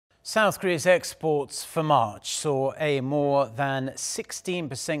South Korea's exports for March saw a more than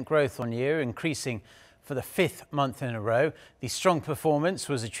 16% growth on year, increasing for the fifth month in a row. The strong performance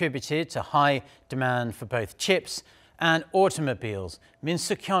was attributed to high demand for both chips and automobiles.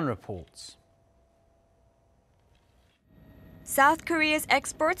 Suk-hyen reports. South Korea's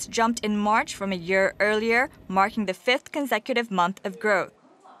exports jumped in March from a year earlier, marking the fifth consecutive month of growth.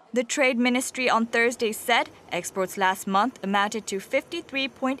 The Trade Ministry on Thursday said exports last month amounted to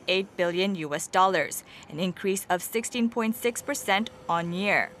 $53.8 billion, an increase of 16.6% on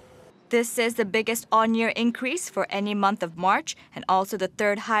year. This is the biggest on-year increase for any month of March and also the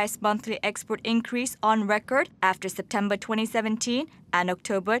third highest monthly export increase on record after September 2017 and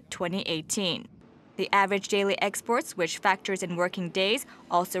October 2018. The average daily exports, which factors in working days,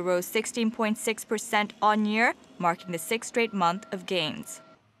 also rose 16.6% on year, marking the sixth straight month of gains.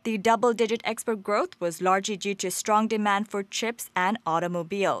 The double-digit export growth was largely due to strong demand for chips and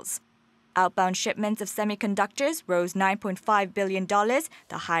automobiles. Outbound shipments of semiconductors rose $9.5 billion,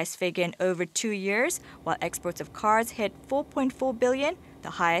 the highest figure in over 2 years, while exports of cars hit $4.4 billion,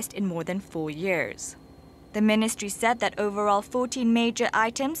 the highest in more than 4 years. The ministry said that overall 14 major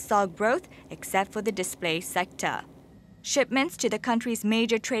items saw growth, except for the display sector. Shipments to the country's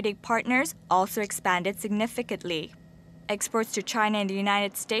major trading partners also expanded significantly. Exports to China and the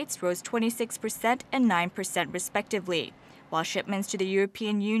United States rose 26% and 9% respectively, while shipments to the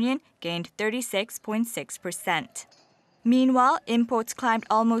European Union gained 36.6%. Meanwhile, imports climbed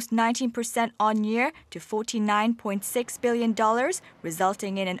almost 19% on year to $49.6 billion,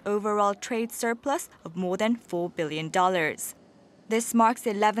 resulting in an overall trade surplus of more than $4 billion. This marks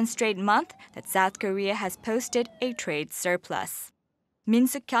the 11th straight month that South Korea has posted a trade surplus.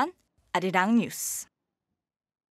 Suk-hyen, Arirang News.